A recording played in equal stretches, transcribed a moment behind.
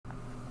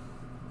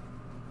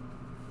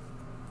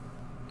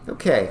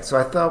Okay, so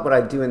I thought what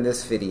I'd do in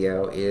this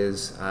video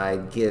is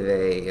I'd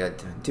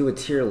do a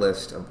tier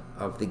list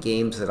of the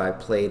games that I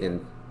played in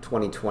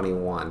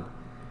 2021.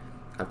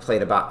 I've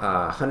played about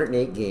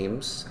 108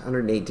 games,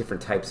 108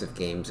 different types of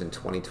games in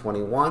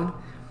 2021,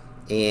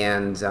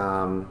 and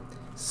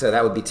so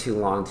that would be too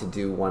long to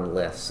do one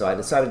list. So I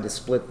decided to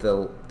split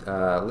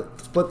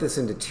this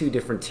into two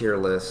different tier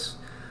lists.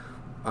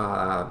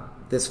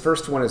 This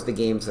first one is the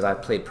games that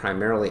I've played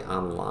primarily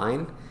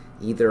online,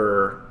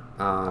 either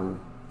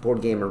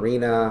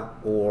boardgamerena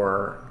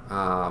or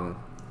on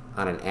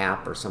an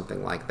app or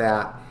something like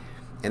that.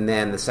 And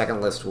then the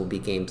second list will be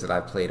games that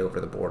I've played over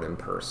the board in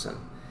person.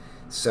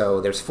 So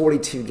there's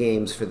 42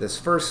 games for this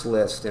first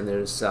list, and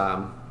there's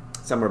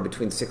somewhere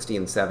between 60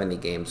 and 70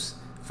 games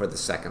for the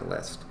second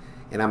list.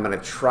 And I'm going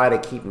to try to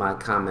keep my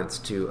comments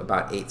to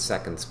about 8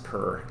 seconds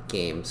per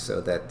game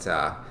so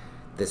that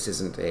this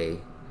isn't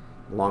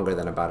longer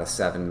than about a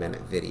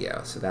 7-minute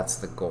video. So that's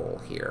the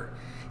goal here.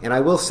 And I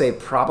will say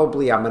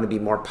probably I'm going to be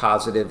more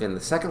positive in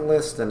the second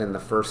list than in the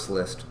first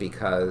list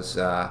because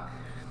the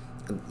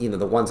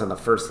ones on the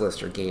first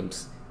list are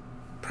games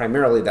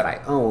primarily that I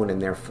own, and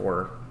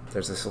therefore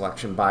there's a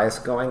selection bias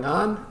going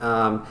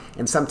on.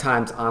 And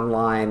sometimes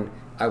online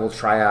I will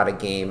try out a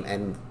game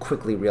and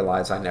quickly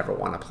realize I never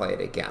want to play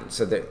it again.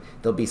 So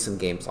there'll be some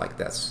games like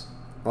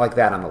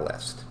that on the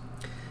list.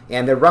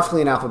 And they're roughly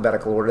in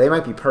alphabetical order. They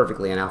might be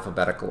perfectly in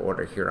alphabetical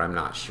order here, I'm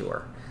not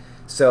sure.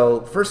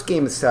 So first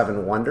game is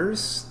Seven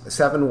Wonders.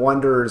 Seven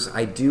Wonders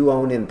I do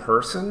own in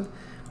person,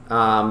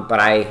 but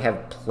I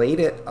have played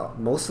it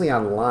mostly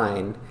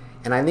online,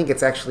 and I think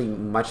it's actually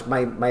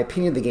my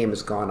opinion of the game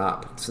has gone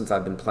up since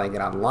I've been playing it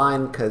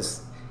online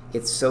because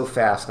it's so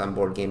fast on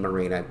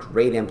boardgamerena,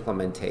 great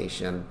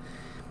implementation.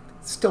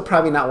 Still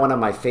probably not one of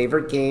my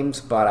favorite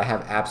games, but I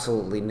have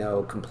absolutely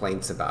no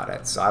complaints about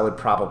it, so I would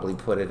probably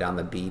put it on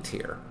the B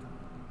tier.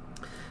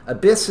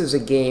 Abyss is a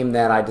game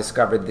that I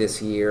discovered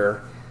this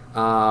year.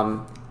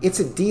 It's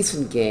a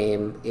decent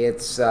game.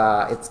 It's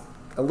a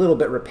little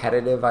bit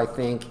repetitive, I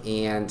think,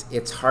 and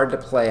it's hard to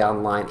play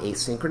online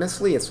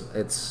asynchronously.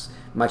 It's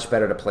much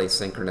better to play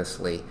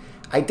synchronously.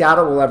 I doubt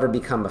it will ever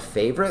become a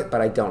favorite,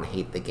 but I don't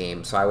hate the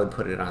game, so I would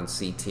put it on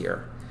C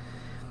tier.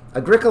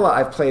 Agricola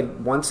I've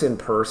played once in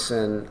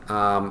person.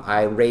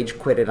 I rage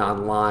quit it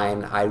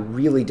online. I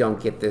really don't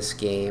get this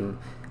game.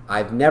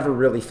 I've never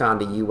really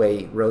found a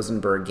UA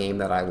Rosenberg game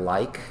that I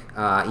like,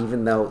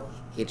 even though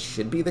it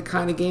should be the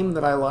kind of game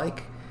that I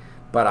like,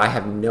 but I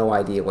have no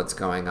idea what's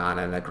going on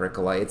in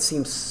Agricola. It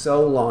seems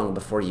so long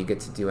before you get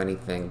to do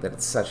anything that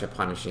it's such a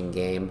punishing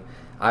game.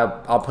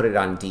 I'll put it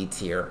on D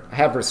tier. I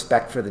have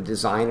respect for the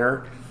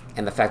designer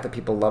and the fact that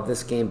people love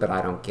this game, but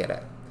I don't get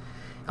it.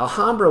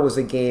 Alhambra was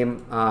a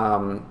game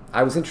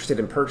I was interested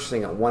in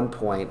purchasing at one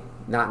point,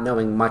 not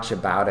knowing much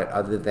about it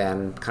other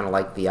than kind of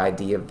like the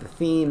idea of the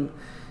theme,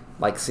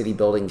 like city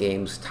building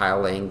games,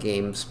 tile laying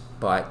games,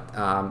 but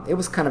it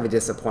was kind of a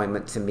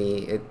disappointment to me.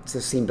 It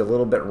just seemed a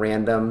little bit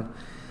random.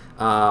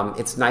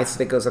 It's nice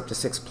that it goes up to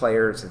 6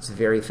 players. It's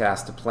very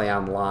fast to play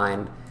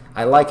online.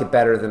 I like it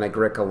better than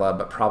Agricola,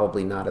 but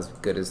probably not as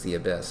good as the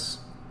Abyss.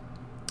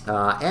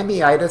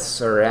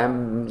 Amiitis,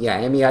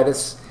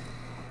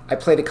 I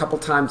played a couple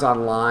times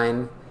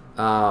online.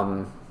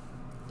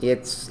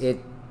 It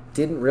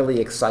didn't really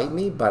excite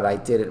me, but I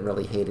didn't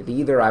really hate it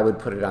either. I would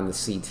put it on the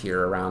C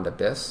tier around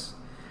Abyss.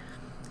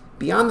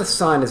 Beyond the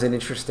Sun is an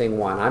interesting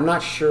one. I'm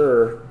not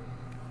sure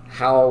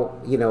how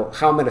I'm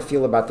going to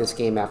feel about this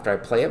game after I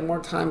play it more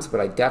times, but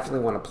I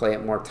definitely want to play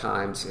it more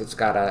times. It's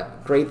got a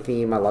great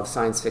theme. I love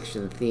science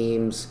fiction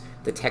themes.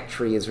 The tech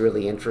tree is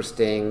really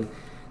interesting.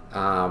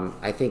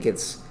 I think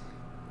it's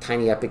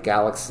tiny epic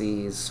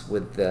galaxies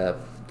with the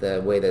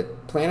way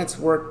that planets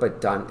work, but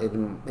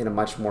done in a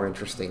much more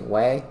interesting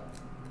way.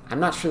 I'm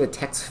not sure the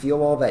techs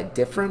feel all that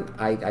different.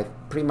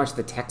 Pretty much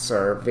the techs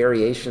are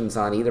variations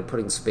on either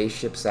putting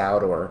spaceships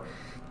out or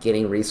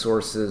getting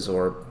resources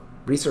or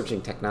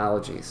researching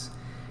technologies.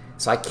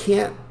 So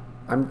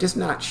I'm just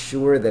not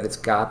sure that it's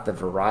got the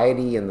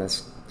variety and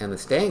the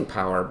staying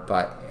power,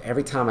 but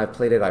every time I've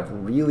played it, I've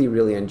really,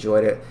 really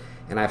enjoyed it,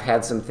 and I've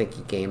had some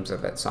thinky games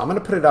of it. So I'm going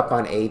to put it up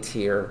on A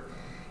tier,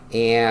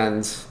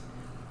 and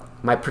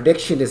my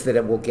prediction is that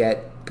it will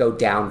go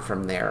down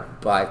from there,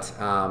 but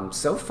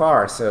so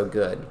far, so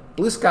good.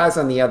 Blue Skies,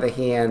 on the other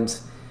hand,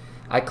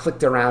 I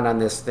clicked around on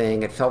this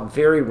thing. It felt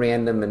very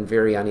random and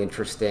very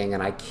uninteresting,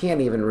 and I can't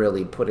even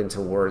really put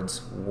into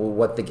words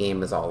what the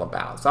game is all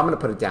about. So I'm going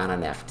to put it down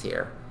on F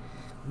tier.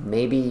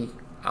 Maybe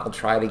I'll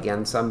try it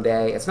again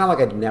someday. It's not like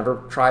I'd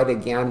never try it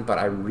again, but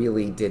I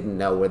really didn't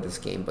know where this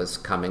game was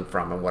coming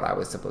from and what I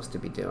was supposed to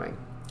be doing.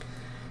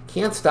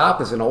 Can't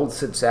Stop is an old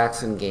Sid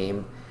Saxon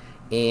game,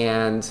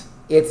 and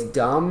it's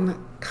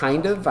dumb,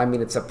 kind of. I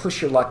mean, it's a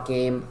push your luck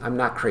game. I'm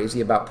not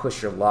crazy about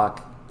push your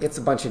luck. It's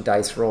a bunch of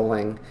dice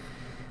rolling,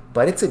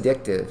 but it's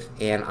addictive.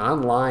 And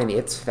online,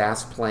 it's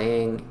fast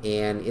playing,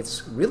 and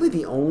it's really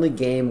the only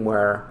game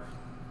where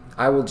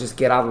I will just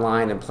get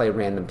online and play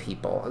random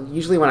people.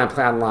 Usually when I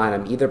play online,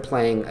 I'm either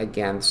playing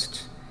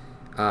against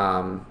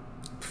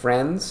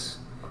friends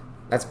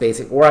That's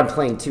basic. Or I'm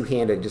playing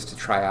two-handed just to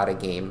try out a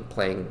game,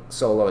 playing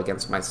solo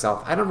against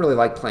myself. I don't really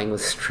like playing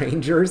with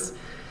strangers,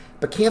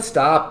 but Can't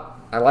Stop,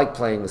 I like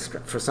playing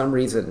with, for some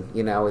reason,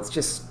 you know, it's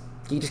just,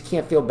 you just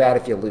can't feel bad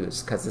if you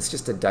lose because it's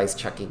just a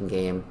dice-chucking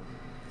game.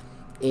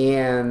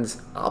 And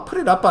I'll put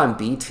it up on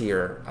B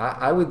tier.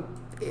 I would,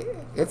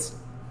 it's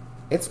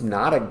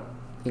not an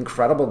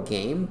incredible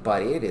game,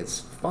 but it is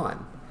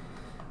fun.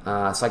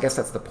 So I guess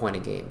that's the point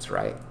of games,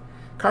 right?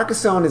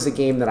 Carcassonne is a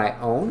game that I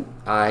own.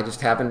 I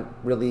just haven't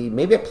really,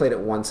 maybe I played it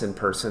once in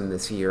person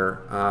this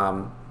year.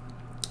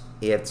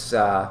 It's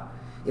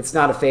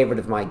not a favorite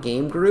of my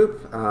game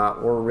group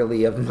or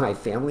really of my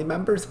family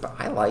members, but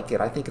I like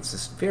it. I think it's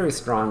a very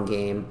strong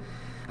game.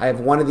 I have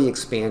one of the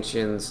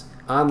expansions.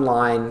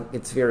 Online,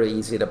 it's very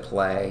easy to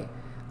play.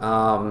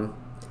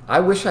 I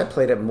wish I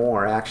played it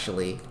more,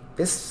 actually.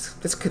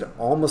 This could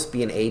almost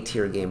be an A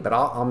tier game, but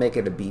I'll make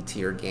it a B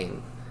tier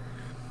game.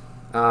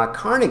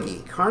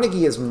 Carnegie.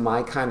 Carnegie is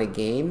my kind of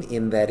game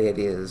in that it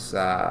is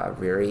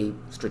very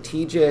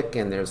strategic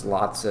and there's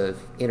lots of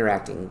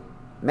interacting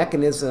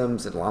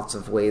mechanisms and lots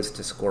of ways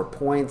to score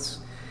points.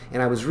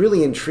 And I was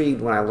really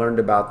intrigued when I learned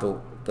about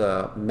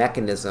the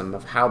mechanism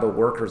of how the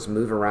workers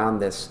move around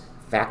this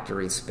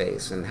factory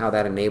space and how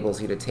that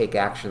enables you to take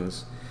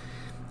actions.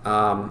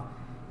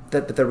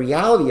 The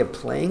reality of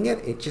playing it,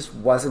 it just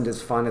wasn't as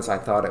fun as I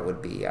thought it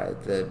would be.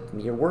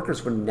 Your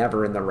workers were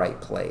never in the right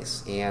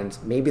place, and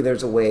maybe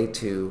there's a way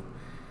to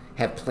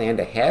have planned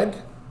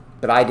ahead,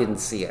 but I didn't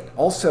see it.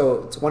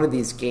 Also, it's one of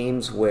these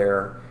games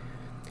where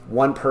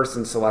one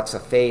person selects a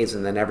phase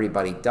and then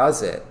everybody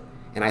does it,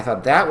 and I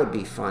thought that would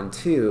be fun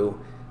too,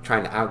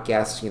 trying to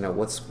outguess, you know,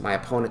 what's my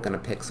opponent going to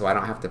pick so I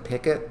don't have to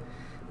pick it.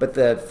 But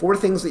the 4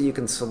 things that you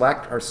can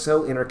select are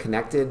so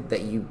interconnected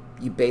that you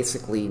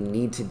basically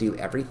need to do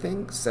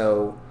everything.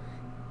 So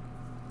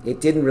it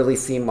didn't really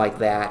seem like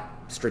that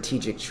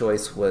strategic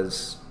choice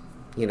was,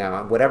 you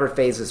know, whatever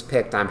phase is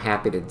picked, I'm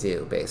happy to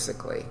do,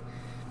 basically.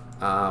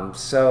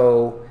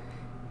 So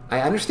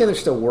I understand they're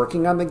still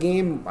working on the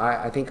game.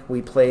 I think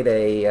we played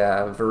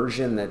a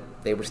version that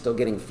they were still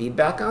getting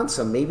feedback on,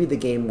 so maybe the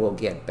game will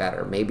get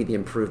better. Maybe the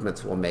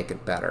improvements will make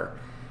it better.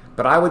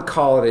 But I would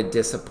call it a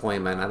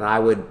disappointment, and I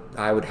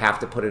would have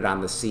to put it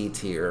on the C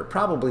tier,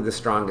 probably the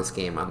strongest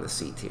game on the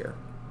C tier.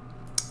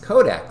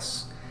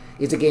 Codex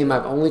is a game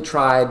I've only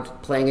tried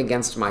playing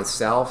against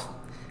myself.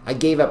 I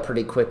gave up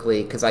pretty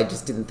quickly because I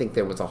just didn't think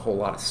there was a whole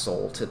lot of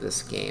soul to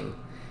this game.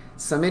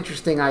 Some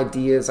interesting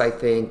ideas, I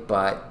think,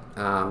 but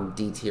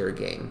D tier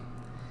game.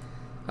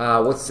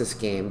 What's this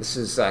game? This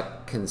is a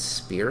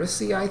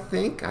Conspiracy, I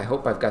think. I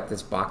hope I've got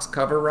this box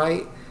cover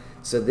right.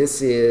 So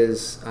this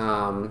is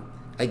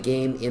a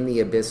game in the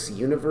Abyss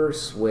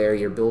universe where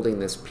you're building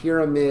this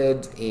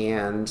pyramid,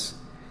 and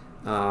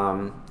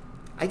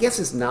I guess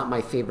it's not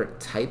my favorite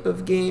type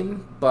of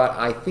game, but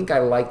I think I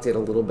liked it a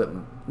little bit.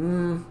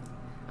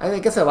 I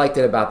guess I liked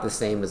it about the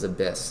same as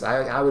Abyss.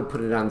 I would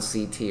put it on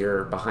C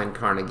tier behind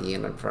Carnegie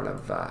and in front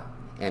of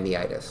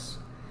Ameitis.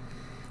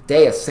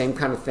 Deus, same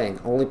kind of thing.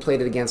 Only played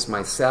it against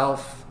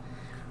myself.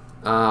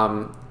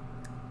 Didn't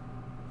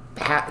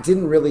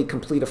really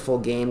complete a full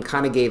game.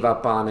 Kind of gave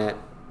up on it.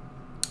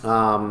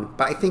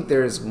 But I think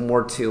there's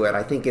more to it.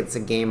 I think it's a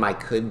game I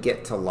could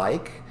get to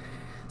like.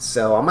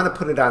 So I'm going to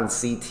put it on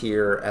C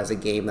tier as a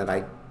game that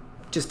I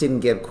just didn't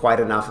give quite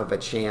enough of a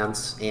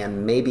chance,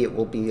 and maybe it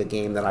will be a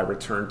game that I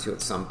return to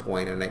at some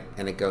point and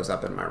it goes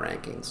up in my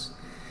rankings.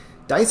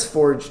 Dice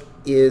Forge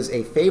is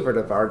a favorite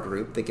of our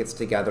group that gets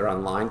together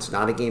online. It's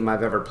not a game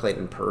I've ever played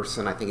in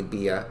person. I think it'd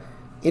be an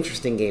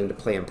interesting game to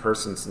play in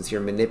person since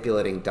you're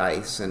manipulating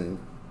dice and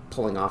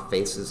pulling off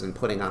faces and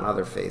putting on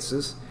other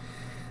faces.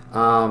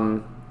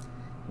 The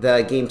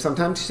game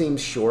sometimes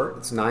seems short.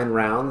 It's 9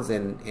 rounds,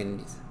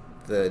 and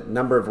the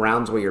number of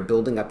rounds where you're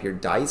building up your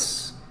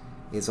dice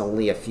is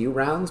only a few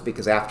rounds,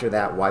 because after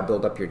that, why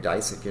build up your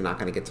dice if you're not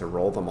going to get to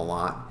roll them a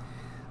lot?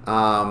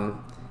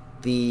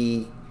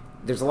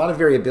 There's a lot of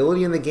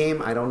variability in the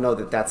game. I don't know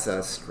that that's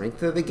a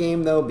strength of the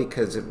game, though,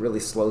 because it really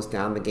slows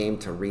down the game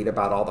to read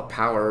about all the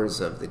powers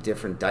of the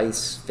different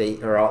dice,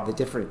 or all the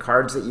different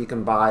cards that you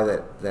can buy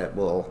that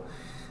will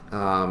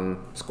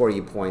score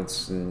you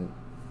points and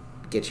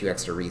get you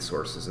extra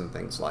resources and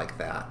things like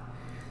that.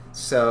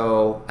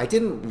 So I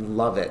didn't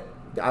love it.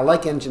 I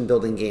like engine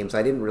building games.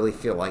 I didn't really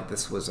feel like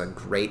this was a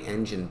great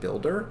engine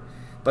builder.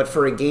 But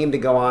for a game to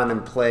go on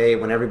and play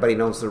when everybody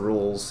knows the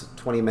rules,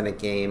 20-minute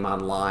game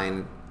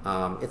online,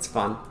 it's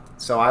fun.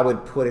 So I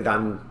would put it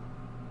on,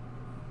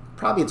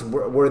 probably it's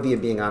worthy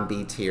of being on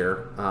B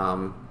tier,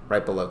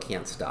 right below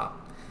Can't Stop.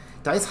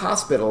 Dice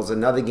Hospital is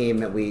another game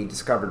that we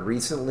discovered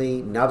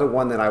recently, another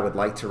one that I would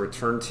like to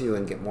return to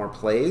and get more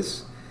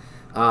plays.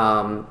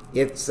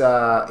 It's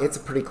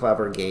a pretty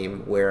clever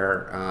game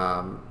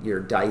where your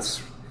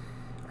dice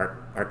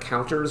are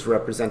counters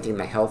representing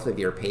the health of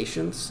your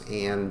patients,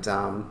 and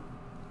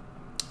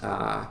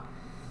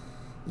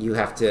you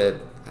have to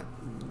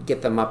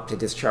get them up to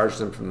discharge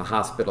them from the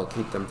hospital,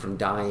 keep them from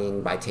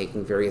dying by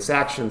taking various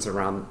actions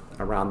around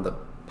the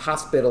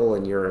hospital,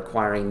 and you're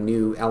acquiring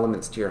new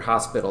elements to your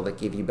hospital that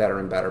give you better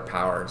and better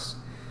powers.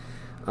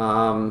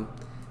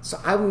 So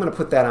I'm going to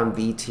put that on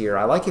B tier.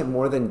 I like it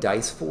more than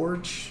Dice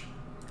Forge.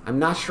 I'm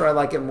not sure I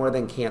like it more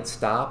than Can't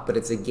Stop, but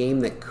it's a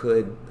game that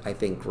could, I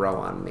think, grow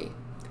on me.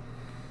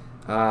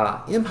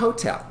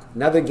 Imhotep,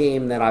 another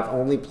game that I've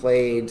only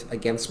played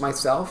against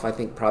myself. I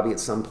think probably at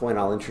some point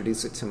I'll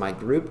introduce it to my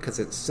group because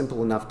it's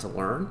simple enough to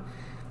learn.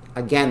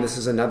 Again, this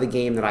is another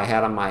game that I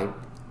had on my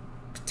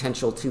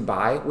potential to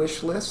buy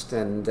wish list,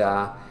 and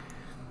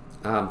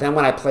then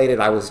when I played it,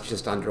 I was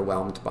just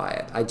underwhelmed by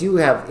it. I do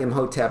have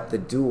Imhotep the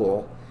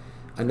Duel,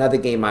 another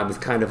game I was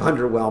kind of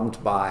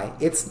underwhelmed by.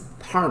 It's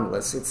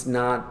harmless. It's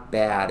not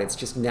bad. It's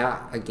just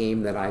not a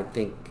game that I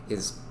think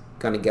is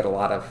going to get a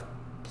lot of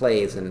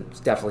plays, and it's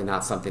definitely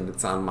not something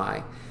that's on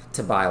my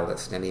to buy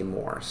list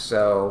anymore.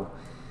 So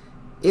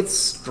it's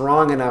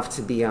strong enough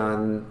to be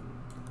on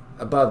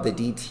above the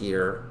D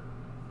tier.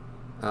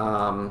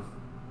 And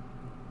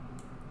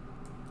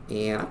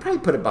I'd probably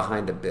put it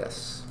behind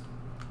Abyss.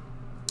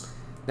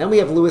 Then we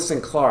have Lewis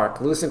and Clark.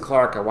 Lewis and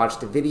Clark, I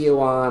watched a video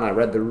on, I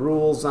read the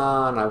rules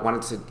on, I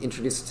wanted to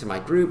introduce it to my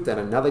group, then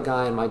another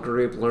guy in my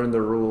group learned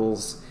the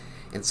rules,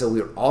 and so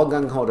we were all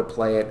gung-ho to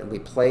play it, and we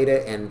played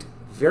it, and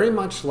very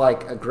much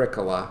like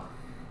Agricola,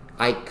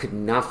 I could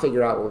not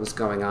figure out what was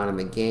going on in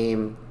the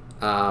game.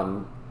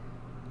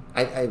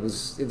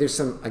 There's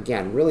some,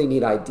 again, really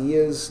neat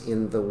ideas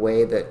in the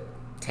way that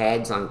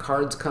tags on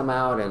cards come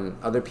out, and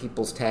other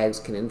people's tags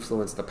can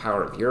influence the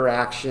power of your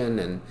action,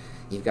 and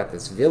you've got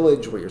this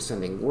village where you're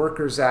sending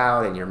workers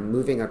out and you're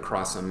moving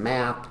across a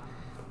map,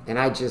 and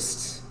I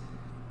just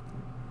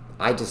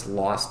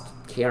lost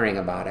caring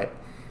about it.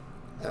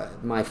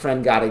 My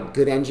friend got a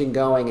good engine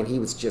going, and he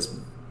was just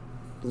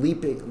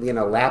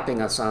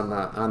lapping us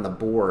on the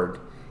board,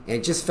 and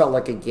it just felt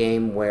like a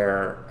game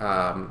where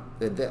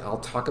I'll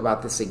talk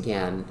about this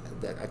again.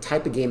 A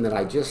type of game that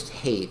I just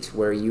hate,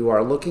 where you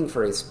are looking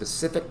for a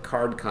specific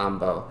card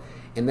combo,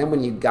 and then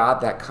when you got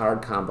that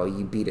card combo,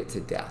 you beat it to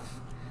death.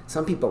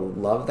 Some people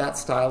love that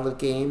style of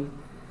game.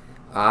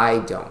 I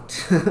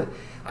don't.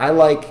 I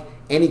like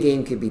any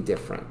game could be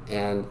different,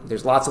 and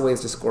there's lots of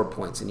ways to score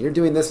points. And you're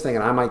doing this thing,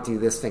 and I might do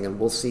this thing, and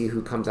we'll see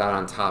who comes out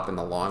on top in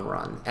the long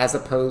run, as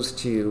opposed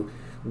to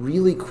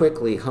really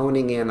quickly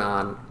honing in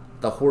on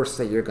the horse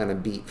that you're going to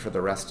beat for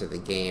the rest of the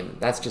game.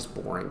 That's just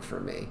boring for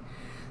me.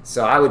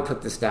 So I would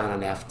put this down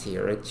on F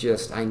tier. It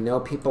just, I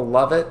know people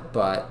love it,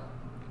 but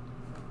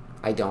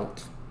I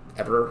don't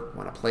ever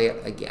want to play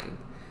it again.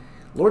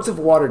 Lords of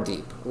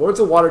Waterdeep. Lords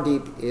of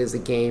Waterdeep is a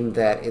game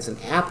that is an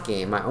app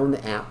game. I own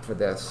the app for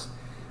this.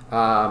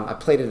 I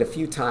played it a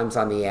few times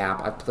on the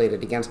app. I've played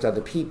it against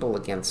other people,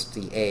 against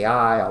the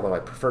AI, although I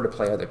prefer to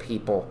play other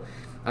people.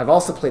 I've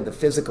also played the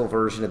physical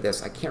version of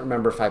this. I can't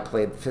remember if I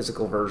played the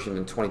physical version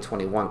in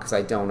 2021 because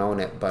I don't own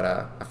it, but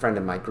a friend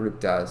in my group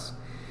does.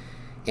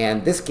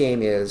 And this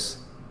game is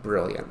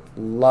brilliant.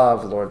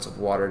 Love Lords of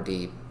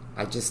Waterdeep.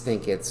 I just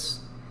think it's,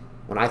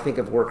 when I think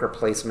of worker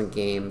placement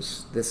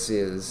games, this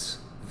is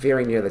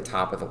very near the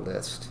top of the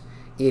list.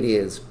 It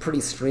is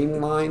pretty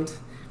streamlined.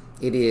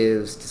 It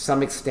is, to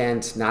some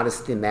extent, not as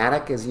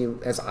thematic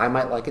as I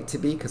might like it to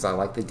be, because I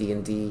like the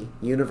D&D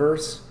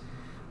universe.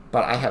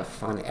 But I have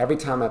fun every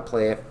time I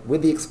play it,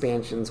 with the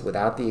expansions,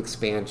 without the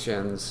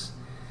expansions.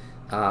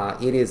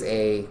 It is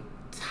a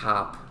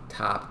top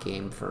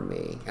game for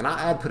me. And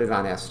I'd put it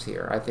on S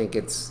tier. I think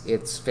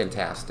it's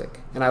fantastic.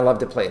 And I love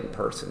to play it in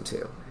person,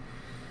 too.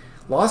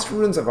 Lost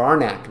Ruins of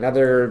Arnak,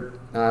 another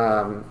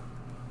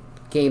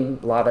game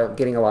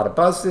getting a lot of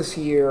buzz this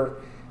year.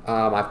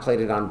 I've played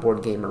it on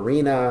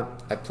boardgamerena.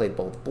 I've played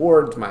both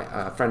boards.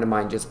 A friend of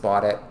mine just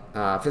bought it.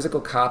 Physical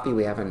copy,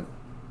 we haven't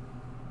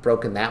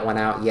broken that one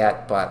out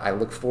yet, but I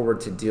look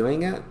forward to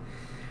doing it.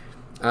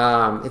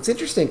 It's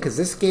interesting because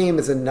this game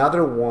is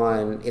another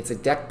one. It's a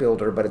deck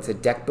builder, but it's a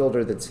deck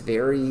builder that's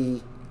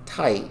very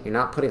tight. You're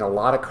not putting a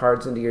lot of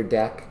cards into your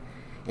deck.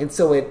 And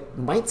so it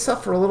might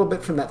suffer a little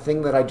bit from that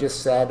thing that I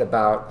just said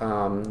about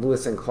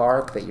Lewis and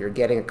Clark, that you're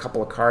getting a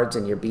couple of cards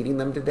and you're beating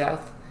them to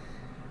death.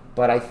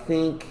 But I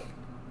think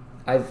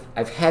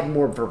I've had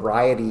more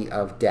variety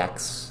of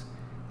decks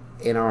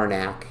in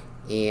Arnak,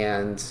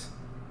 and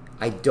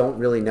I don't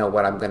really know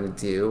what I'm going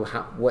to do,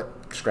 what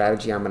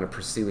strategy I'm going to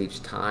pursue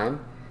each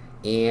time.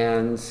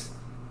 And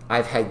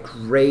I've had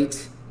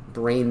great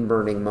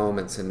brain-burning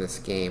moments in this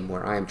game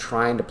where I'm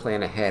trying to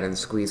plan ahead and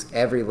squeeze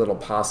every little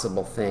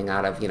possible thing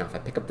out of, if I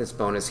pick up this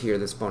bonus here,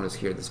 this bonus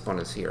here, this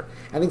bonus here.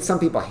 I think some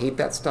people hate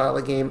that style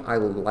of game. I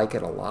like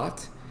it a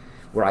lot,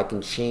 where I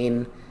can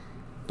chain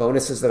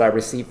bonuses that I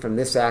receive from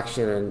this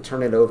action and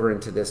turn it over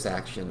into this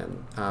action.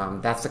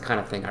 And that's the kind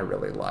of thing I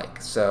really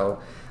like. So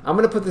I'm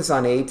going to put this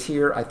on A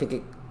tier. I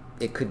think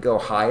it could go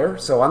higher.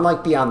 So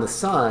unlike Beyond the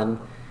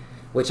Sun,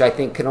 which I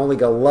think can only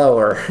go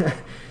lower,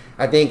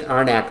 I think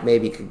Arnak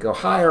maybe could go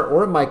higher,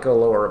 or it might go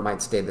lower, it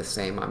might stay the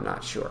same, I'm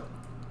not sure.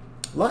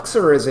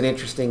 Luxor is an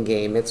interesting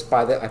game. I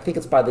think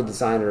it's by the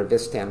designer of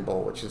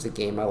Istanbul, which is a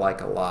game I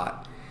like a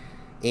lot.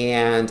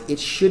 And it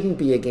shouldn't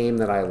be a game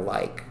that I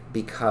like,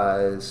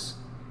 because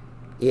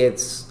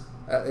it's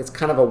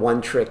kind of a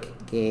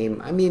one-trick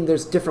game. I mean,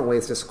 there's different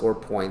ways to score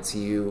points.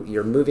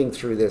 You're moving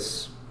through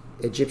this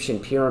Egyptian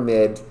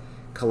pyramid,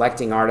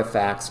 collecting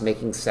artifacts,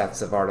 making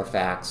sets of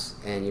artifacts,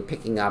 and you're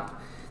picking up.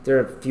 There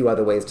are a few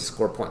other ways to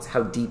score points.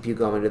 How deep you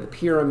go into the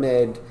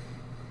pyramid.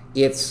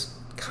 It's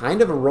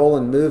kind of a roll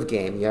and move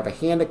game. You have a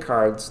hand of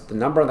cards. The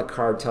number on the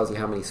card tells you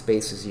how many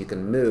spaces you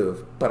can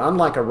move. But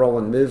unlike a roll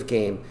and move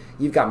game,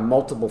 you've got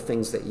multiple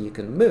things that you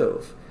can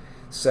move.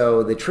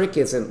 So the trick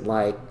isn't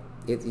like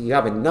you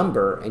have a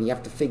number and you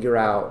have to figure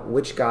out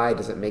which guy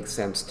does it make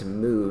sense to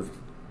move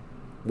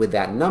with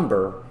that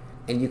number.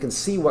 And you can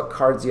see what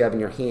cards you have in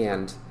your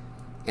hand,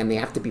 and they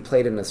have to be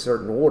played in a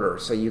certain order.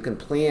 So you can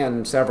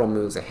plan several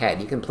moves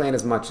ahead. You can plan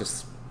as much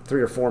as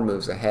 3 or 4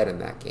 moves ahead in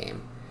that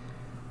game.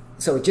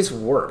 So it just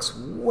works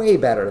way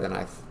better than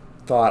I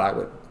thought I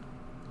would.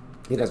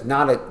 It's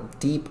not a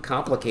deep,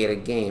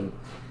 complicated game,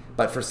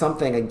 but for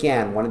something,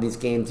 again, one of these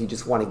games you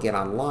just want to get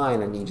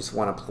online and you just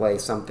want to play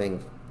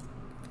something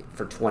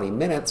for 20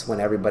 minutes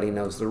when everybody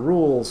knows the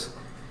rules.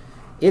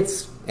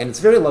 It's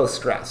very low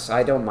stress.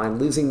 I don't mind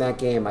losing that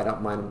game. I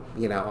don't mind,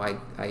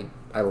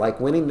 I like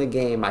winning the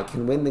game. I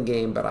can win the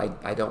game, but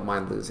I don't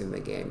mind losing the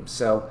game.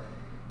 So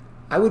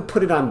I would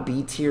put it on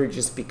B tier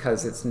just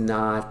because it's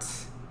not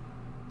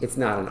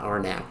an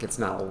Arnak, it's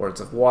not a Lords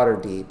of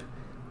Waterdeep,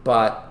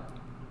 but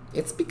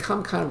it's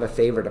become kind of a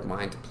favorite of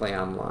mine to play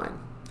online.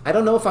 I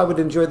don't know if I would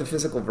enjoy the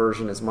physical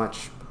version as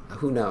much.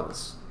 Who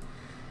knows?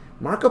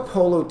 Marco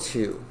Polo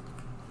 2.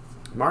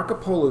 Marco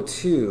Polo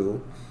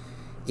 2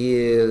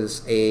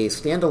 is a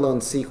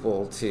standalone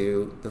sequel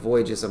to The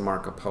Voyages of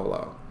Marco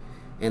Polo.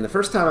 And the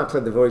first time I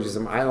played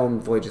I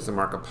owned Voyages of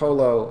Marco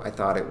Polo, I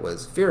thought it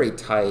was very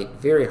tight,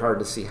 very hard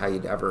to see how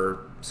you'd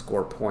ever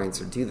score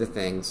points or do the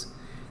things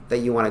that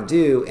you want to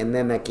do, and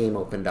then that game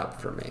opened up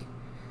for me.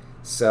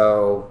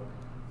 So,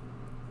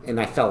 and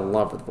I fell in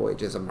love with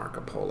Voyages of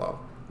Marco Polo.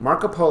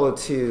 Marco Polo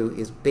 2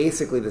 is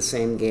basically the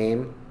same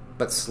game,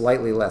 but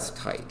slightly less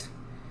tight.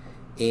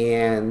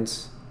 And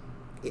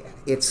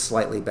it's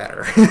slightly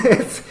better.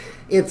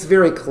 it's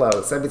very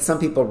close. I mean, some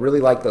people really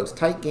like those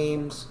tight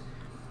games,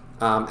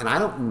 and I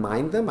don't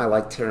mind them. I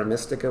like Terra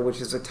Mystica,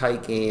 which is a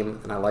tight game,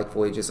 and I like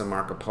Voyages of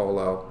Marco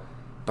Polo,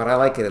 but I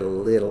like it a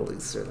little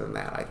looser than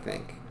that, I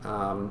think.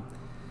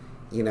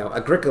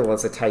 Agricola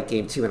is a tight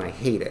game too, and I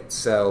hate it.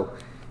 So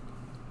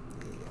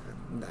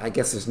I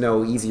guess there's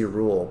no easy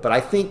rule. But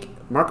I think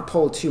Marco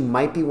Polo 2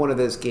 might be one of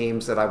those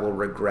games that I will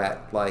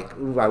regret. Like,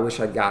 ooh, I wish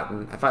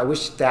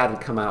that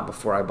had come out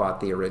before I bought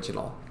the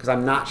original. Because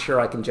I'm not sure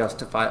I can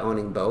justify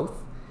owning both.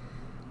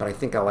 But I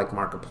think I like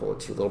Marco Polo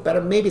 2 a little better.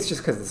 Maybe it's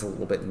just because it's a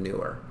little bit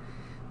newer.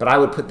 But I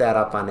would put that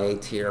up on A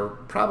tier,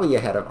 probably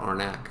ahead of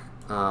Arnak.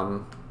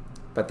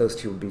 But those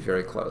two would be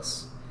very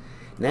close.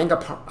 Nanga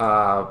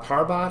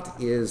Parbat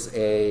is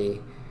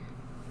an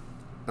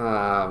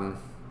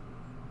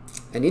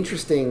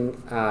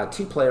interesting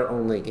 2-player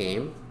only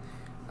game.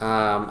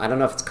 I don't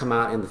know if it's come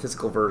out in the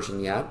physical version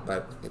yet,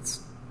 but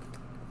it's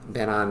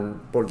been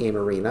on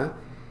boardgamerena,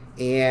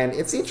 and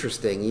it's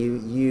interesting.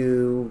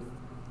 You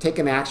take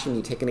an action,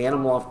 you take an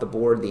animal off the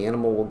board, the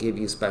animal will give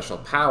you special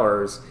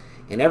powers,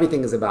 and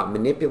everything is about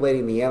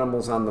manipulating the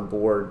animals on the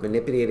board,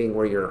 manipulating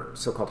where your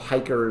so-called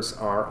hikers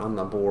are on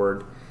the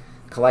board,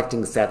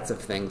 collecting sets of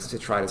things to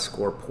try to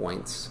score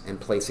points, and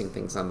placing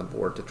things on the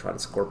board to try to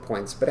score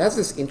points. But it has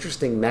this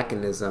interesting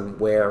mechanism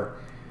where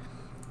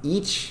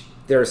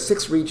there are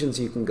 6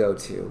 regions you can go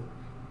to.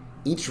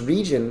 Each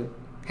region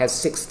has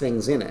 6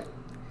 things in it.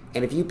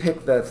 And if you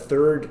pick the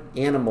 3rd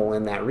animal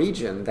in that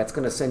region, that's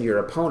going to send your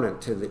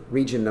opponent to the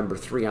region number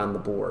 3 on the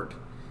board.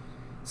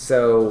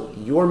 So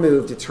your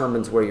move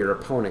determines where your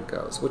opponent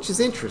goes, which is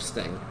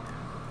interesting.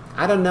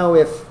 I don't know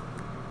if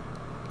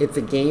it's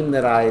a game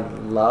that I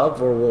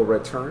love or will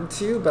return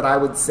to, but I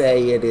would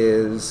say it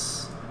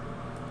is.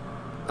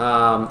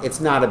 It's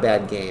not a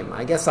bad game.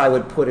 I guess I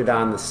would put it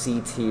on the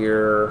C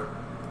tier,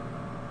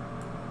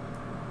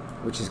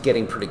 which is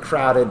getting pretty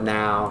crowded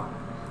now.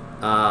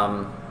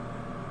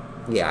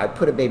 Yeah, I'd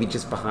put it maybe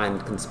just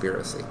behind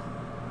Conspiracy.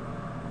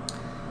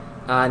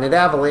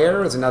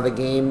 Nidavellir is another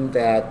game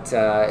that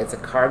it's a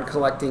card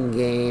collecting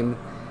game.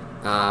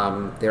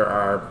 There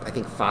are, I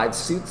think, 5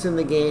 suits in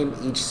the game.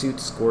 Each suit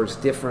scores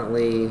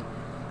differently.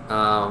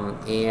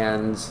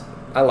 And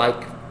I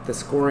like the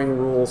scoring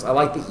rules. I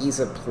like the ease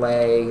of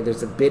play.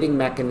 There's a bidding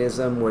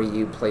mechanism where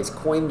you place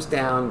coins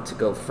down to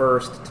go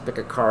first, to pick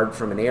a card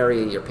from an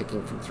area. You're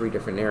picking from 3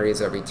 different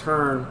areas every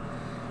turn.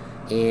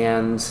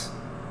 And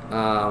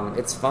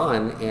it's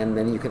fun. And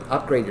then you can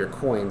upgrade your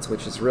coins,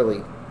 which is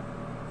really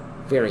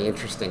very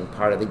interesting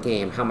part of the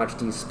game. How much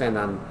do you spend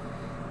on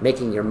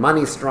making your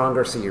money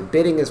stronger so your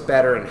bidding is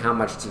better, and how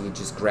much do you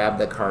just grab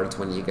the cards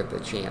when you get the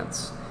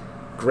chance?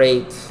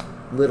 Great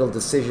little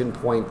decision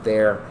point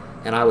there,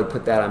 and I would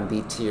put that on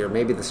B tier,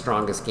 maybe the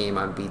strongest game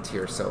on B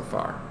tier so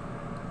far.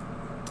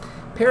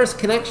 Paris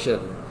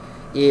Connection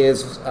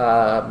is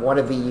one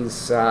of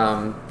these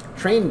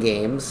train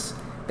games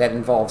that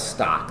involves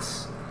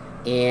stocks,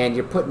 and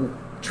you're putting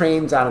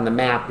trains out on the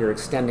map, you're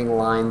extending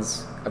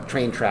lines of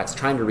train tracks,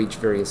 trying to reach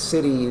various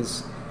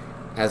cities.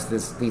 As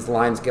these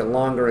lines get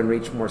longer and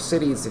reach more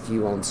cities, if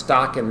you own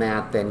stock in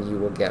that, then you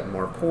will get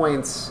more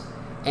points.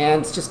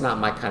 and it's just not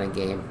my kind of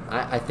game.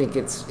 I think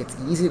it's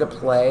easy to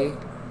play.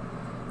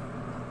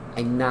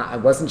 I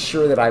wasn't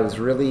sure that I was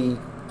really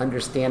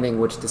understanding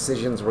which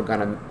decisions were going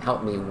to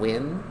help me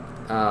win.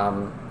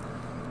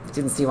 It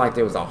didn't seem like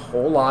there was a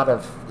whole lot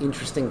of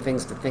interesting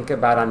things to think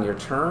about on your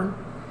turn.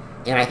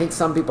 And I think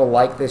some people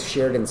like this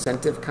shared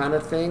incentive kind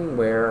of thing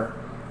where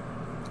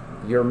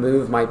your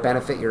move might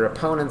benefit your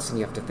opponents and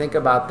you have to think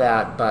about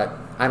that, but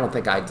I don't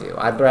think I do.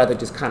 I'd rather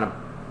just kind of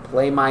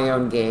play my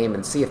own game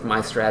and see if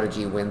my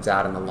strategy wins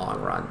out in the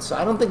long run. So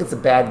I don't think it's a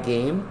bad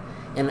game.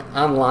 And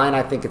online,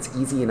 I think it's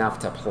easy enough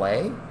to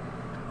play,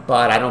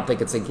 but I don't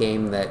think it's a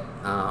game that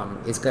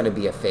is going to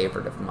be a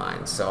favorite of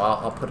mine. So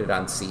I'll put it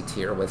on C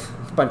tier with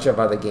a bunch of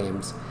other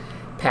games.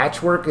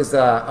 Patchwork is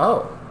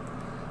I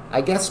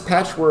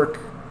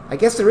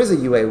guess there is a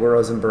UA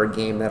Rosenberg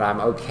game that I'm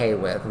okay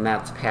with, and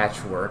that's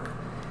Patchwork.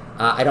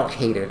 I don't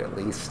hate it, at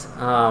least.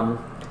 I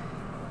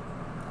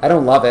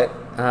don't love it.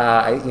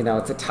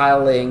 It's a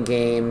tile laying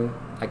game.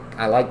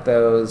 I like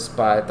those,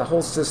 but the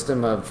whole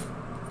system of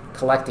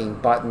collecting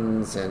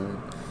buttons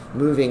and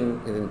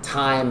moving in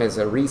time as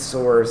a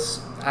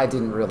resource, it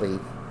didn't really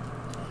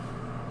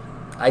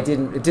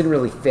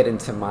fit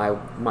into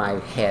my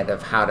head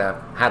of how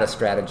to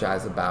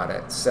strategize about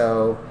it.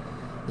 So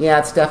yeah,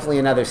 it's definitely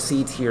another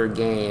C tier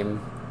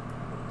game,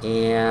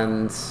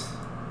 and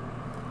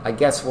I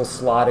guess we'll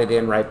slot it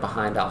in right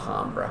behind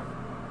Alhambra.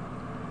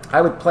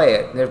 I would play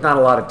it. There's not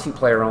a lot of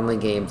 2-player only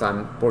games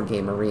on Board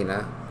Game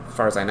Arena, as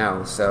far as I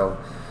know, so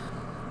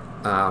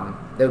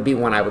that would be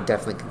one I would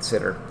definitely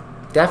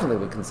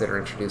would consider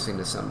introducing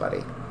to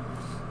somebody.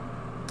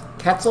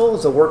 Quetzal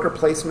is a worker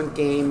placement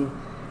game.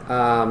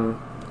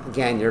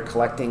 Again, you're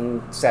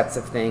collecting sets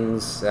of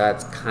things.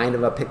 It's kind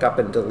of a pick up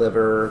and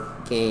deliver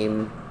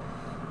game.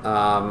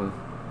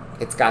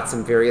 It's got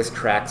some various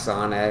tracks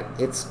on it.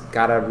 It's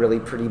got a really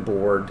pretty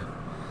board.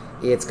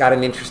 It's got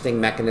an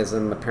interesting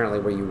mechanism, apparently,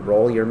 where you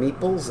roll your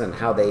meeples and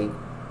how they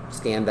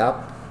stand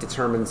up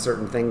determines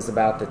certain things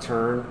about the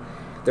turn.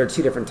 There are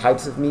 2 different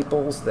types of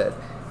meeples that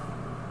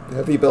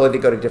have the ability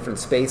to go to different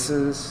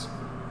spaces.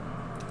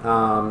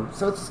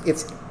 So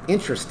it's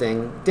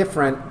interesting,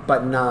 different,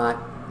 but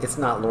it's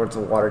not Lords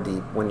of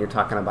Waterdeep when you're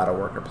talking about a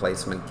worker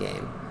placement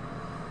game.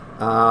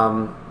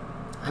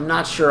 I'm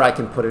not sure I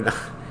can put it on.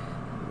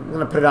 I'm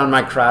going to put it on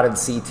my crowded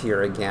C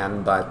tier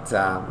again,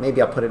 but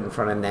maybe I'll put it in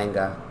front of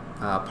Nanga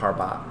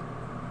Parbat.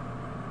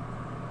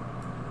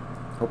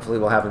 Hopefully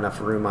we'll have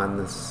enough room on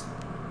this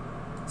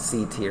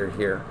C tier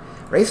here.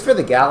 Race for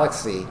the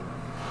Galaxy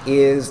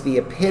is the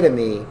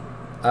epitome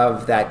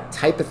of that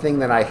type of thing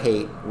that I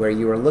hate, where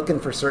you are looking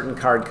for certain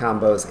card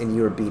combos and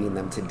you are beating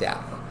them to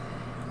death.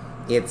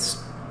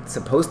 It's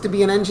supposed to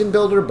be an engine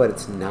builder, but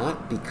it's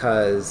not,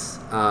 because,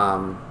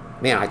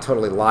 man, I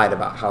totally lied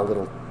about how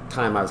little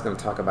time I was going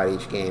to talk about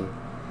each game.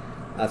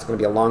 That's going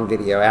to be a long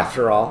video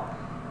after all.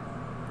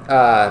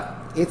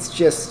 It's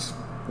just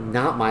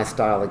not my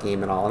style of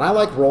game at all. And I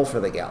like Roll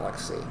for the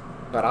Galaxy,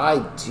 but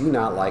I do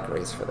not like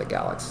Race for the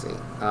Galaxy.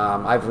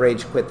 I've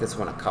rage quit this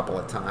one a couple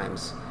of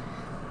times.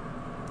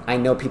 I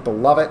know people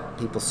love it.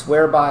 People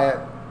swear by it.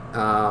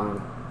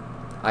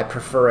 I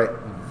prefer it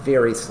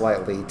very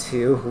slightly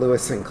to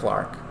Lewis and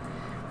Clark.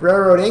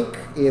 Railroad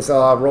Inc. is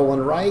a roll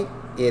and write.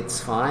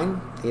 It's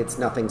fine. It's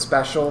nothing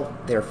special.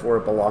 Therefore,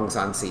 it belongs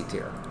on C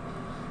tier.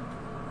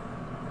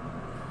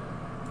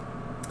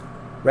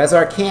 Res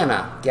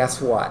Arcana,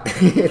 guess what?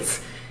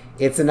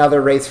 It's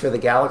another Race for the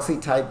Galaxy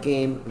type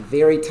game.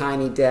 Very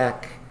tiny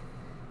deck.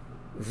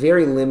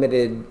 Very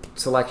limited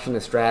selection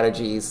of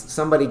strategies.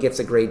 Somebody gets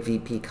a great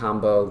VP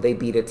combo. They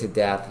beat it to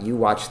death. You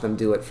watch them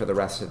do it for the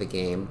rest of the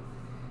game.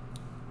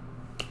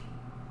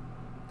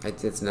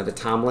 It's another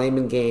Tom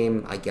Lehman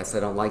game. I guess I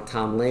don't like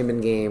Tom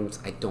Lehman games.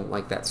 I don't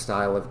like that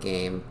style of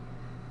game.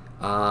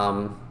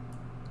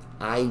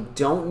 I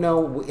don't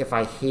know if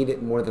I hate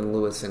it more than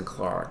Lewis and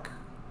Clark.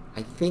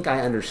 I think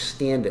I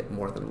understand it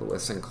more than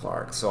Lewis and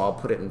Clark, so I'll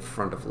put it in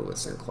front of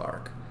Lewis and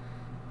Clark.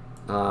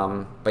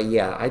 But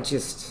yeah, I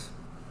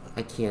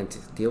can't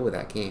deal with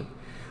that game.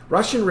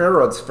 Russian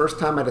Railroads, first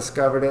time I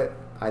discovered it,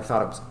 I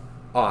thought it was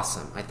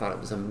awesome. I thought it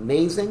was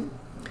amazing.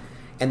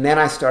 And then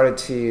I started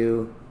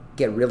to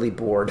get really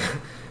bored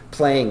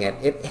playing it.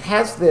 It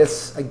has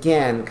this,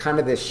 again, kind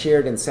of this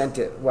shared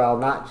incentive. Well,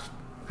 not,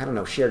 I don't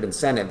know, shared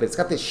incentive, but it's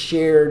got this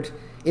shared,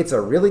 it's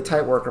a really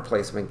tight worker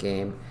placement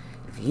game.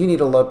 If you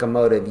need a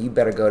locomotive, you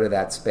better go to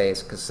that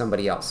space because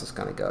somebody else is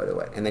going to go to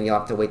it. And then you'll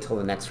have to wait till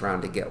the next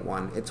round to get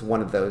one. It's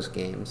one of those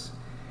games.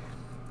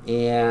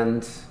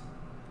 And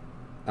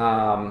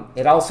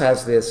it also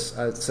has this,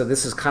 so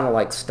this is kind of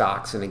like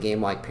stocks in a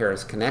game like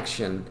Paris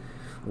Connection,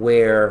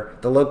 where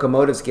the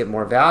locomotives get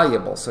more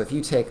valuable. So if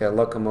you take a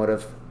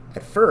locomotive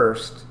at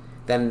first,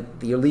 then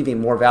you're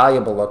leaving more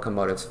valuable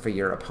locomotives for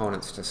your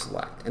opponents to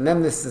select. And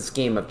then this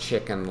game of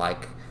chicken,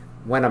 like,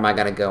 when am I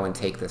going to go and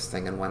take this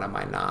thing and when am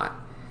I not?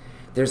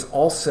 There's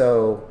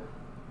also,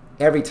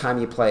 every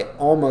time you play,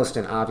 almost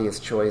an obvious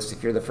choice.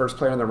 If you're the first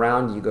player in the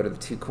round, you go to the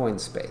 2 coin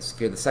space. If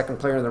you're the second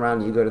player in the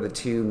round, you go to the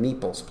 2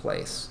 meeples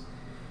place.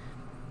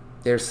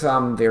 There's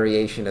some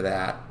variation to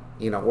that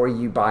or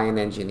you buy an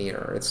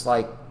engineer. It's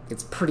like,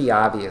 it's pretty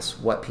obvious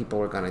what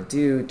people are going to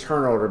do.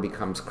 Turn order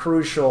becomes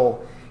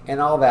crucial, and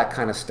all that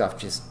kind of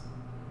stuff.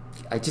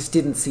 I just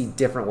didn't see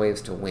different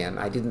ways to win.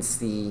 I didn't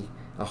see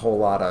a whole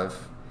lot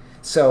of.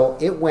 So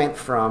it went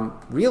from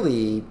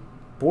really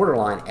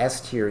borderline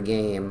S tier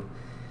game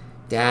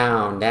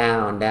down,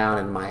 down, down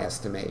in my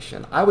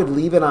estimation. I would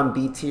leave it on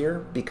B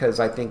tier because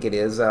I think it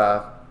is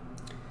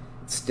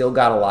still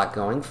got a lot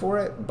going for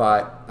it,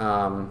 but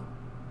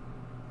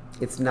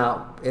it's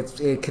not.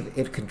 It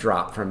could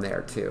drop from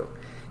there too.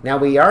 Now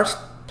we are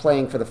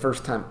playing for the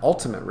first time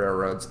Ultimate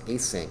Railroads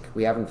Async.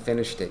 We haven't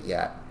finished it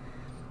yet,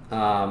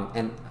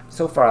 and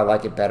so far I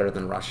like it better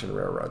than Russian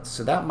Railroads.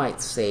 So that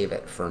might save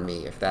it for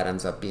me if that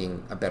ends up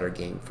being a better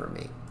game for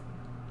me.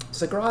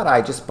 Sagrada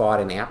I just bought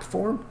in app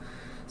form,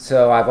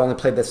 so I've only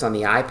played this on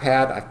the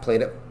iPad. I've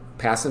played it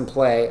pass and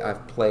play. I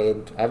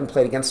haven't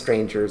played against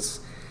strangers.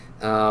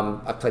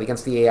 I've played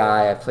against the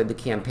AI. I've played the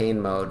campaign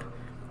mode.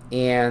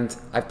 And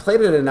I've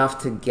played it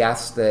enough to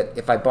guess that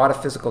if I bought a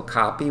physical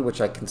copy, which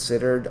I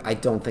considered, I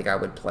don't think I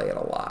would play it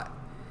a lot.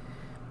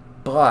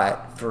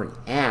 But for an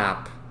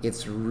app,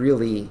 it's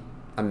really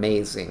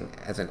amazing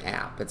as an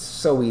app. It's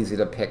so easy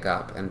to pick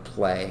up and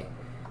play.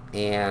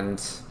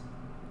 And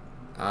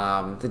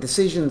the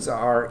decisions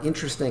are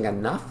interesting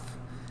enough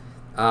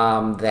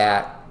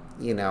that,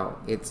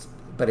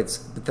 but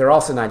they're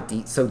also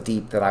not so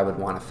deep that I would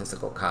want a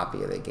physical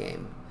copy of the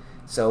game.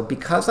 So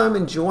because I'm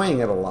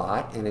enjoying it a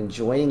lot, and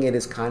enjoying it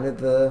is kind of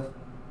the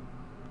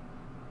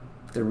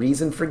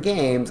reason for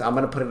games, I'm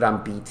going to put it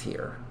on B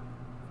tier.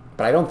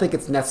 But I don't think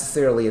it's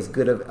necessarily as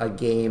good of a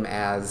game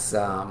as,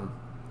 I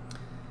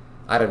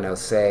don't know,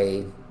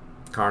 say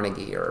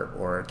Carnegie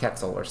or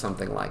Quetzal or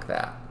something like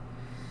that.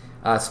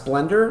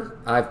 Splendor,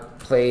 I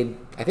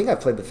think I've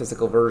played the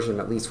physical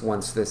version at least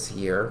once this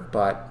year,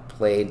 but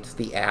played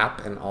the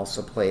app and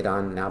also played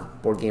on, now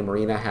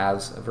boardgamerena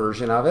has a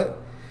version of it.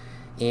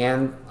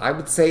 And I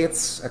would say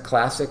it's a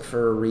classic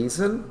for a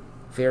reason.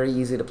 Very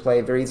easy to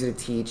play, very easy to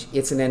teach.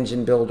 It's an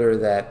engine builder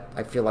that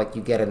I feel like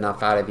you get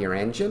enough out of your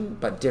engine,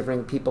 but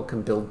different people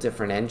can build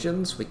different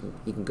engines.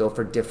 You can go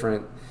for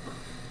different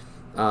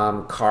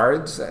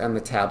cards on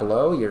the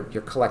tableau.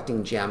 You're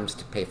collecting gems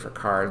to pay for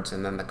cards,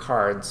 and then the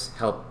cards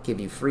help give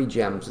you free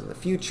gems in the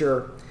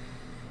future.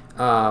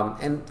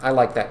 And I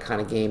like that kind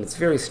of game. It's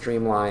very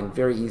streamlined,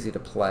 very easy to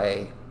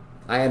play.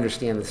 I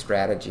understand the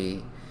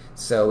strategy.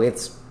 So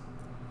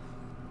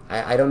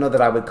I don't know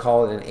that I would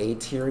call it an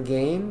A-tier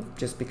game,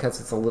 just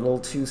because it's a little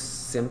too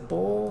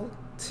simple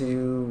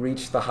to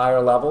reach the higher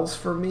levels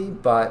for me,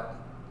 but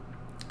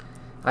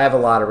I have a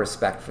lot of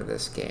respect for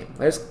this game.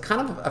 There's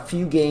kind of a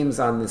few games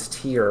on this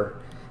tier,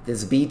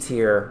 this B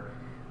tier,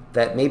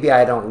 that maybe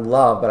I don't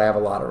love, but I have a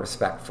lot of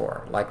respect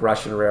for, like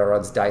Russian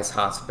Railroads, Dice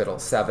Hospital,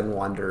 Seven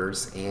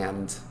Wonders,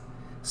 and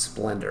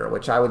Splendor,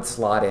 which I would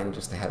slot in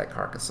just ahead of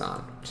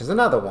Carcassonne, which is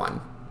another one,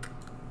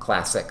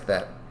 classic,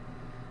 that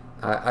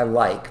I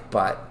like,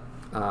 but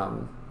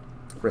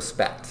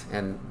respect,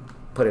 and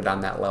put it on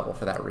that level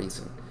for that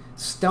reason.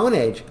 Stone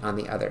Age, on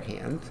the other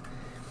hand,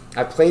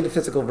 I played the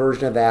physical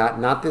version of that,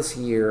 not this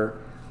year,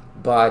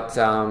 but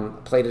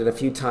played it a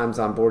few times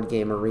on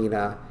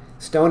boardgamerena.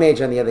 Stone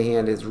Age, on the other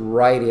hand, is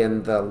right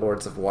in the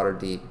Lords of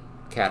Waterdeep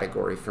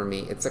category for me.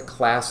 It's a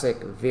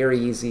classic, very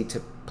easy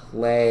to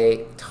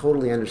play,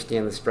 totally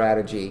understand the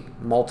strategy,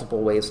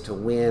 multiple ways to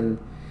win.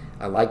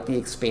 I like the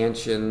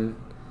expansion.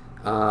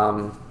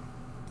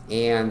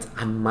 And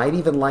I might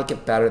even like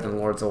it better than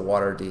Lords of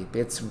Waterdeep.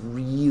 It's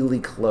really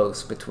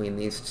close between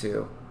these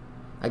two.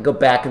 I go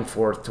back and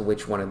forth to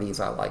which one of these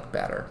I like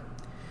better.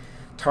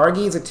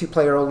 Targi is a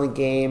two-player only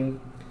game.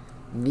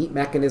 Neat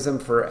mechanism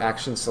for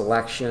action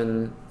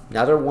selection.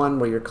 Another one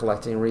where you're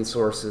collecting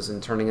resources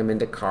and turning them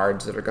into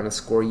cards that are going to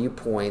score you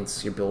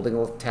points. You're building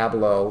a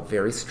tableau,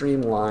 very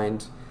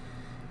streamlined.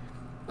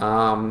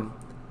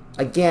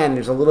 Again,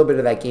 there's a little bit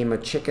of that game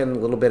of chicken, a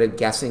little bit of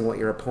guessing what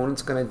your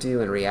opponent's going to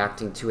do and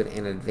reacting to it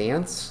in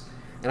advance.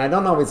 And I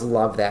don't always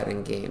love that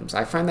in games.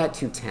 I find that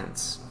too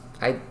tense.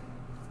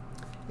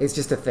 It's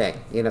just a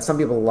thing. Some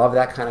people love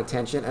that kind of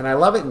tension, and I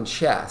love it in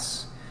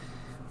chess,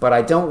 but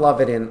I don't love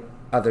it in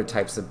other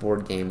types of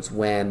board games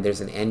when there's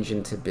an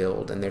engine to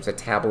build and there's a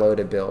tableau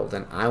to build,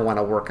 and I want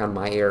to work on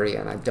my area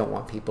and I don't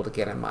want people to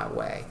get in my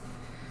way.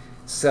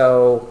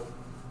 So,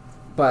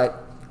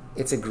 but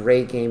it's a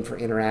great game for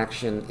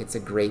interaction. It's a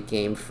great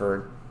game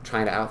for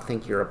trying to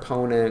outthink your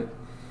opponent.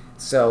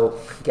 So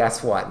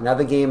guess what?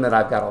 Another game that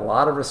I've got a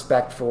lot of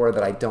respect for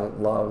that I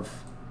don't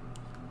love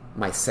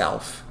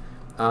myself.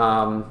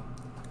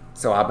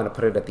 So I'm going to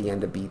put it at the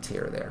end of B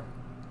tier there.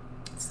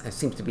 There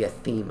seems to be a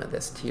theme of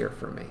this tier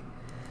for me.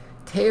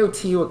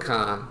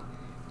 Teotihuacan.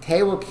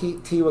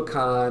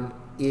 Teotihuacan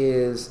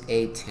is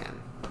a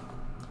 10.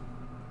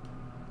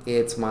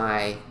 It's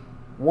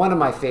one of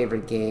my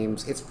favorite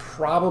games. It's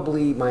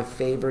probably my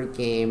favorite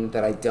game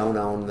that I don't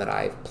own that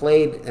I've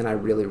played and I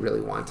really,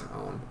 really want to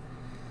own.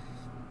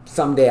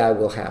 Someday I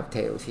will have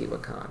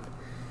Teotihuacan.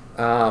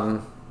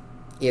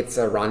 It's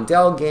a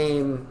rondel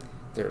game.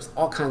 There's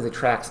all kinds of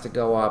tracks to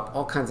go up,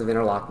 all kinds of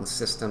interlocking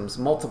systems,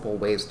 multiple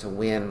ways to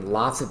win,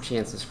 lots of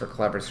chances for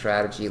clever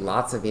strategy,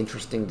 lots of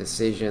interesting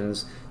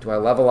decisions. Do I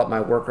level up my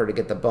worker to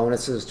get the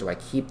bonuses? Do I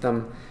keep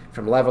them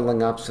from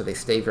leveling up so they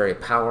stay very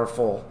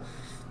powerful?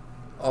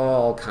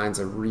 All kinds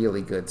of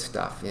really good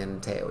stuff in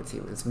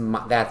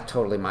Teotihuacan. That's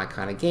totally my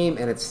kind of game,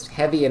 and it's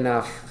heavy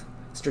enough,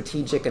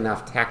 strategic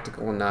enough,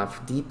 tactical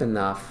enough, deep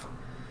enough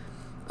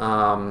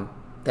that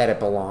it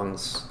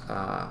belongs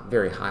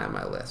very high on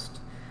my list.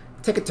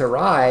 Ticket to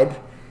Ride,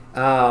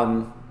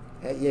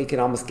 you can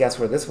almost guess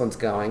where this one's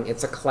going.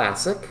 It's a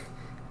classic.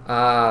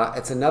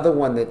 It's another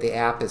one that the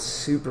app is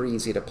super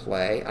easy to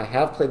play. I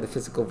have played the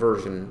physical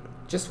version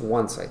just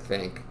once, I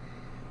think.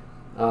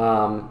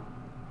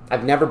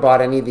 I've never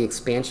bought any of the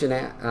expansion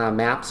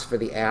maps for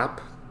the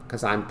app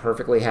because I'm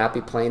perfectly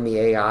happy playing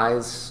the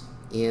AIs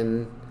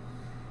in.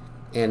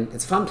 And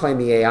it's fun playing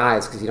the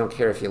AIs because you don't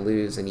care if you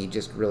lose and you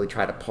just really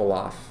try to pull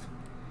off,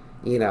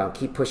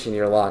 keep pushing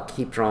your luck,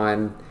 keep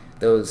drawing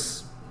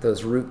those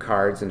route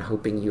cards and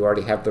hoping you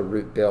already have the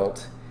route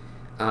built.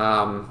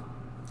 The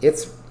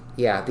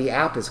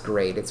app is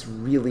great. It's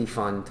really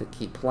fun to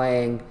keep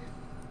playing.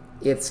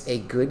 It's a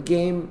good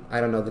game.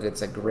 I don't know that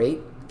it's a great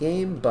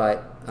game,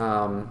 but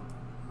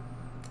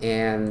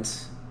and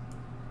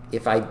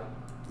if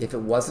it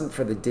wasn't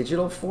for the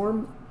digital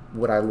form,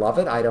 would I love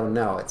it? I don't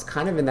know. It's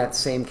kind of in that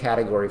same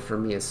category for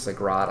me as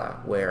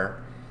Sagrada,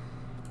 where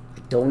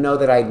I don't know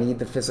that I need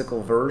the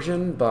physical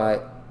version,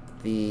 but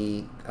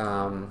the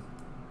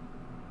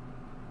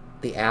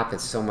app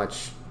is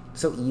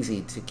so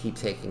easy to keep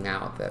taking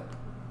out that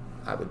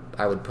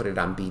I would put it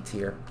on B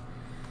tier.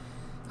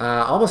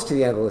 Almost to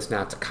the end of the list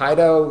now.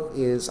 Tokaido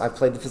I've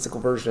played the physical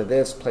version of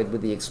this, played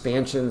with the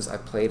expansions.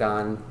 I've played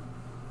on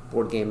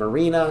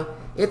boardgamerena.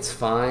 It's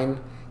fine.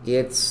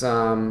 It's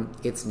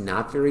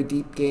not very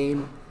deep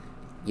game.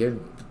 Your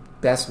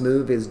best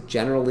move is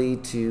generally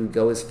to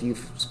go as few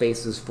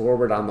spaces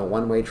forward on the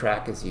one-way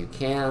track as you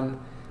can.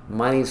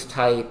 Money's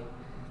tight,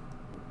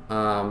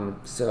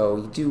 so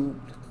you do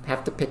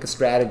have to pick a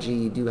strategy.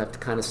 You do have to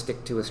kind of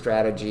stick to a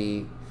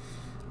strategy.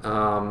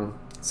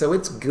 So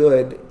it's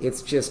good.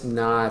 It's just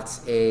not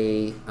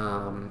a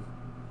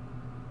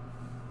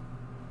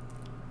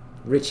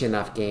rich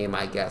enough game,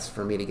 I guess,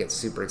 for me to get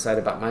super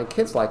excited about. My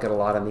kids like it a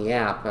lot on the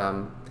app,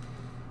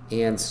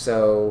 and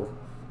so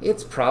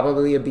it's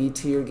probably a B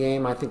tier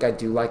game. I think I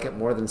do like it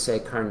more than, say,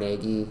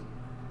 Carnegie,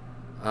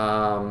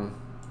 and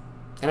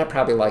I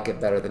probably like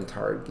it better than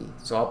Targi.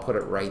 So I'll put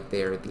it right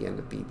there at the end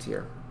of B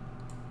tier.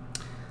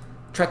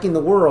 Trekking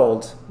the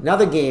World,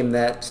 another game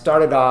that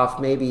started off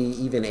maybe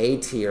even A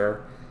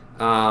tier,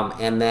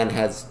 and then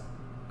has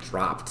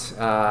dropped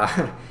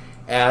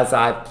as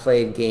I've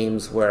played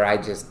games where I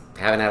just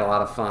haven't had a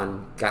lot of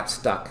fun, got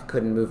stuck,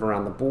 couldn't move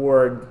around the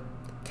board,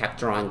 kept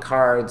drawing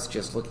cards,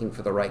 just looking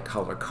for the right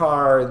color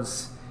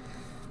cards,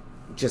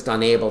 just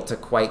unable to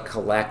quite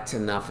collect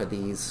enough of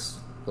these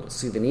little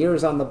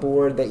souvenirs on the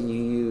board that you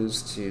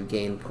use to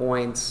gain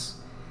points.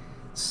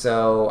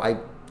 So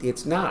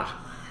it's not a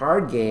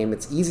hard game.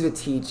 It's easy to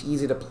teach,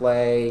 easy to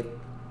play.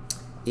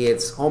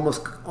 It's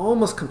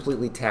almost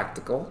completely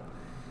tactical.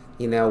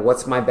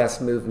 What's my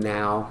best move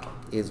now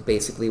is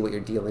basically what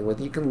you're dealing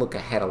with. You can look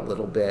ahead a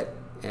little bit,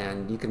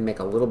 and you can make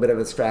a little bit of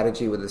a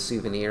strategy with the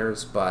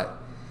souvenirs, but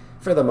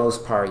for the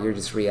most part, you're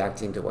just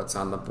reacting to what's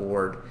on the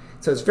board.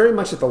 So it's very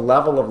much at the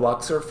level of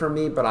Luxor for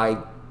me, but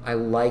I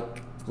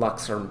like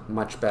Luxor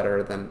much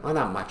better than, well,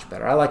 not much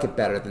better. I like it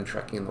better than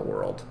Trekking the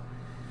World.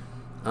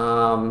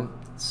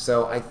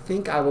 So I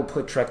think I will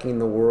put Trekking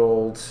the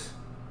World,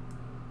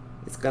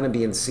 it's going to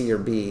be in C or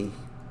B.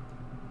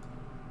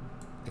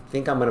 I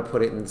think I'm going to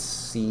put it in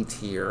C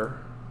tier.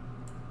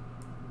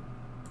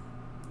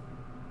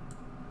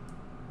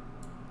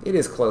 It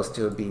is close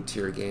to a B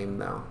tier game,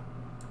 though.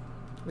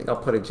 I think I'll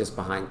put it just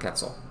behind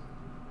Quetzal.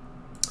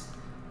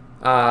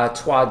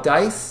 Trois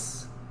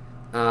Dice.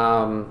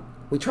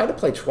 We tried to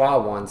play Trois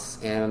once,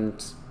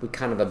 and we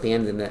kind of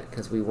abandoned it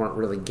because we weren't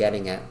really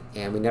getting it,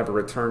 and we never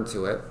returned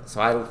to it.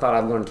 So I thought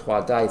I'd learn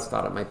Trois Dice,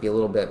 thought it might be a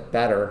little bit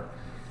better.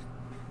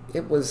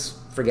 It was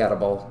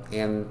forgettable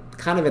and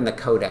kind of in the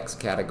Codex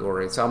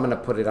category, so I'm going to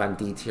put it on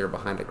D tier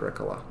behind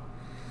Agricola.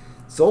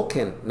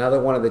 Zolkin, another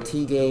one of the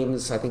T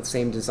games, I think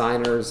same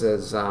designers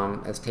as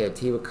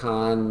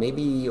Teotihuacan,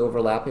 maybe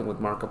overlapping with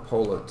Marco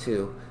Polo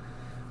too.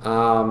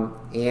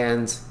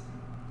 And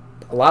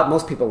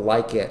most people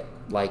like it,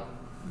 like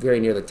very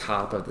near the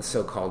top of the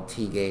so-called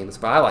T games,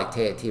 but I like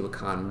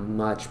Teotihuacan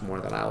much more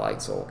than I like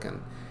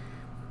Zolkin.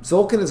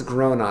 Zolkin has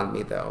grown on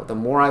me, though. The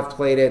more I've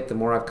played it, the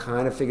more I've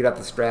kind of figured out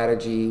the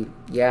strategy.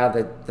 Yeah,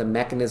 the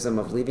mechanism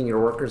of leaving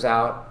your workers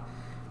out,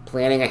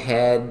 planning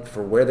ahead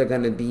for where they're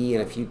going to be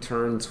in a few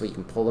turns so you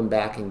can pull them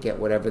back and get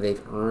whatever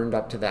they've earned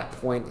up to that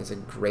point is a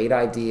great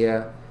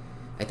idea.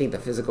 I think the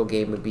physical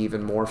game would be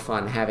even more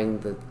fun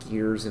having the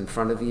gears in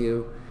front of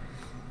you.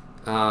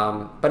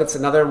 But it's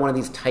another one of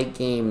these tight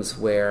games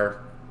where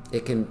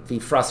it can be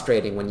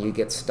frustrating when you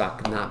get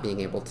stuck not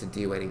being able to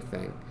do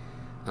anything.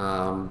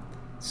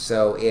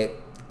 So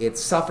it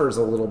suffers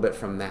a little bit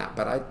from that,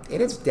 but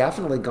it has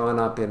definitely gone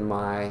up in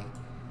my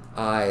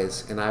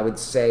eyes, and I would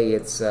say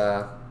it's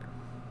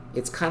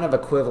kind of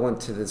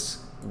equivalent to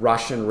this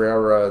Russian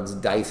railroads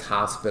dice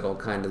hospital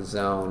kind of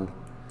zone.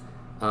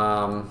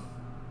 I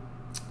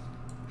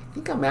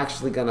think I'm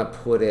actually going to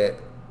put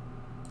it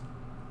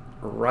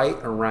right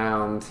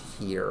around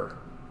here,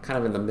 kind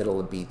of in the middle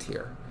of B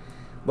tier.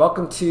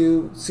 Welcome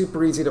to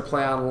super easy to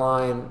play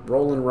online,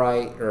 rolling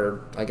right,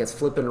 or I guess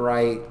flipping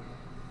right.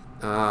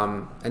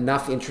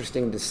 Enough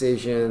interesting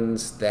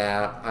decisions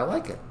that I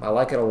like it. I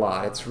like it a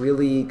lot. It's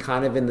really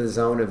kind of in the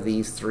zone of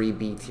these three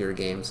B tier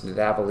games,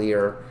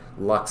 Nidavellir,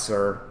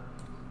 Luxor.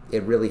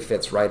 It really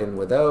fits right in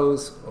with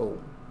those.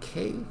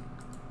 Okay.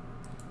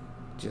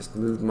 Just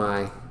moved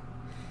my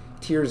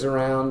tiers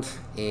around,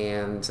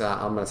 and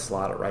I'm going to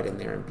slot it right in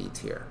there in B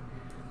tier.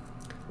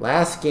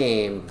 Last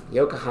game,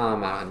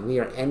 Yokohama, and we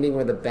are ending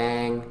with a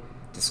bang.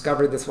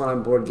 Discovered this one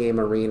on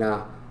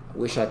boardgamerena.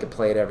 Wish I could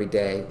play it every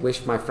day.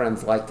 Wish my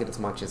friends liked it as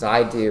much as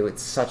I do.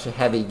 It's such a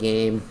heavy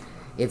game.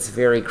 It's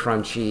very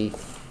crunchy.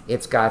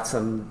 It's got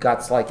some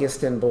guts like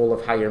Istanbul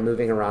of how you're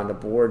moving around a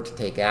board to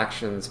take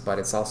actions, but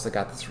it's also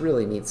got this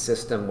really neat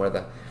system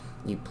where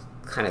you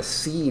kind of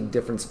seed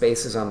different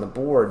spaces on the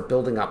board,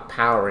 building up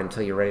power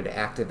until you're ready to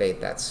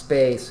activate that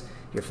space.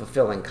 You're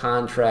fulfilling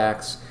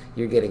contracts.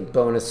 You're getting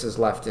bonuses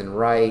left and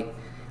right.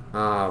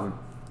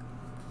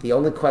 The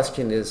only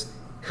question is,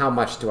 how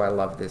much do I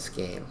love this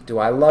game? Do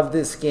I love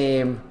this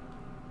game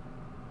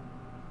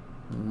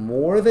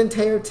more than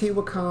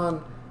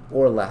Teotihuacan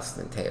or less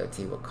than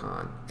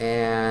Teotihuacan?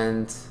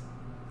 And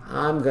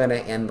I'm going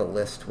to end the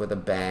list with a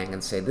bang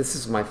and say this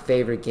is my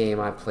favorite game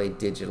I played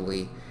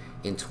digitally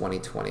in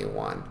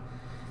 2021.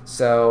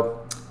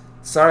 So,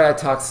 sorry I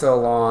talked so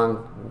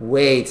long,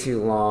 way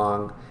too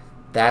long.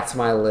 That's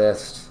my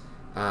list.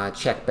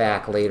 Check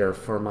back later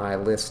for my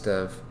list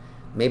of,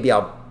 maybe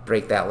I'll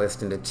break that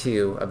list into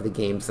two of the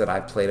games that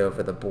I've played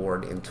over the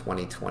board in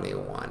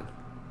 2021.